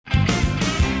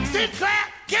Sinclair,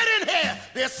 get in here.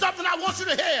 There's something I want you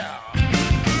to hear.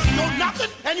 You're nothing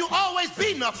and you always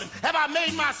be nothing. Have I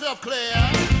made myself clear?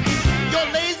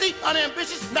 You're lazy,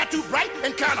 unambitious, not too bright,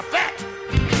 and kind of fat.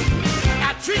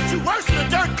 I treat you worse than a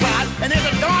dirt clod, and there's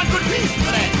a darn good reason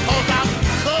for that. Cause I'm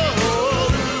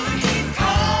cold.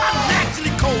 I'm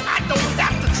naturally cold. I don't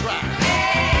have to try.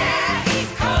 Yeah, he's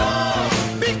cold.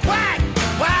 Be quiet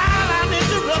while I'm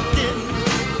interrupting.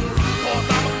 Cause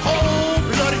I'm a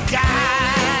cold-blooded guy.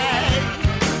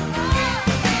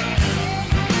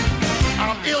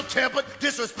 I'm ill-tempered,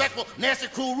 disrespectful, nasty,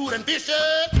 cruel, rude, and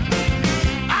vicious.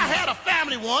 I had a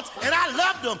family once, and I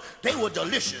loved them. They were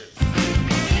delicious.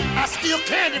 I steal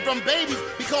candy from babies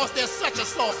because they're such a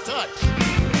soft touch.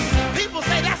 People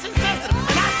say that's insensitive,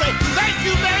 and I say thank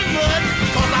you very much,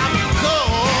 because I'm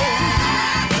cold.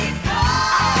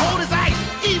 I'm cold as ice,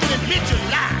 even in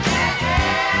mid-July.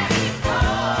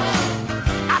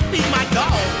 I feed my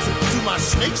dogs to my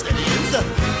snakes, that is,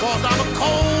 because I'm a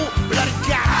cold-blooded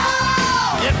guy.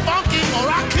 Get funky or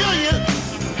I'll kill you.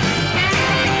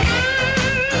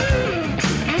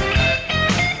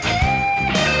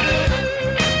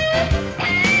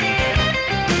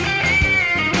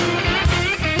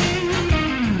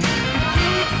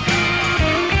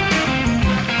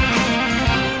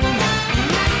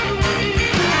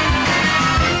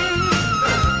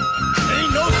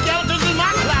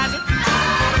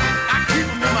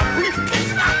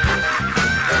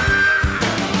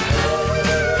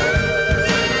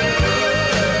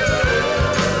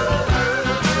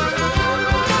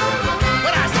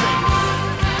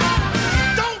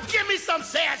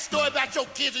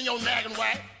 Kids and your nagging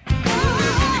wife.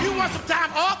 If you want some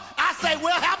time off, I say,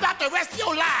 well, how about the rest of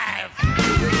your life?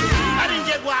 I didn't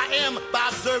get where I am by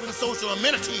observing social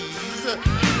amenities. So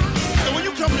when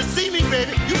you come to see me,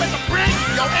 baby, you better bring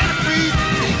your antifreeze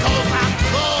because I'm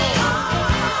cold.